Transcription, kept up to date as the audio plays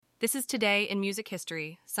This is Today in Music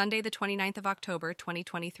History, Sunday the 29th of October,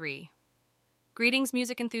 2023. Greetings,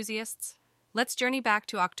 music enthusiasts. Let's journey back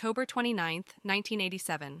to October 29th,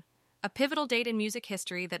 1987, a pivotal date in music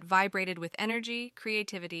history that vibrated with energy,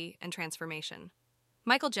 creativity, and transformation.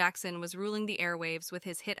 Michael Jackson was ruling the airwaves with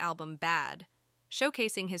his hit album Bad,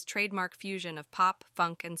 showcasing his trademark fusion of pop,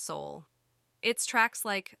 funk, and soul. Its tracks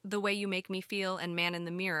like The Way You Make Me Feel and Man in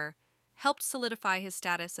the Mirror helped solidify his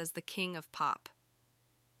status as the king of pop.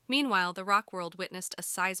 Meanwhile, the rock world witnessed a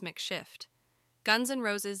seismic shift. Guns N'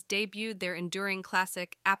 Roses debuted their enduring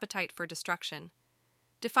classic Appetite for Destruction.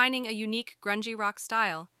 Defining a unique grungy-rock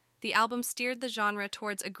style, the album steered the genre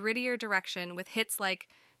towards a grittier direction with hits like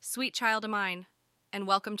Sweet Child O' Mine and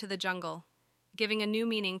Welcome to the Jungle, giving a new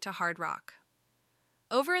meaning to hard rock.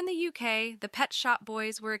 Over in the UK, the Pet Shop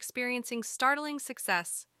Boys were experiencing startling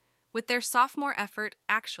success with their sophomore effort,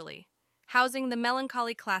 Actually, housing the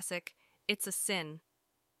melancholy classic It's a Sin.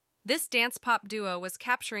 This dance-pop duo was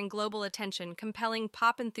capturing global attention, compelling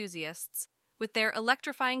pop enthusiasts with their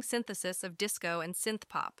electrifying synthesis of disco and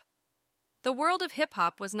synth-pop. The world of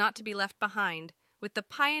hip-hop was not to be left behind, with the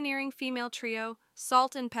pioneering female trio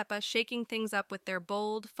Salt N Pepa shaking things up with their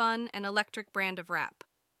bold, fun, and electric brand of rap.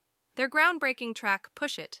 Their groundbreaking track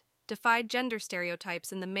Push It defied gender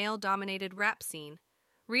stereotypes in the male-dominated rap scene,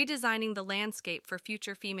 redesigning the landscape for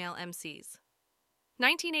future female MCs.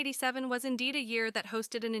 1987 was indeed a year that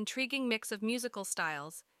hosted an intriguing mix of musical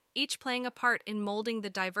styles, each playing a part in molding the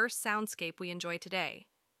diverse soundscape we enjoy today.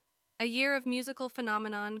 A year of musical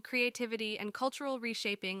phenomenon, creativity, and cultural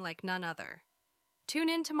reshaping like none other. Tune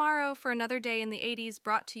in tomorrow for another day in the 80s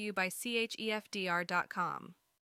brought to you by c.h.e.f.d.r.com.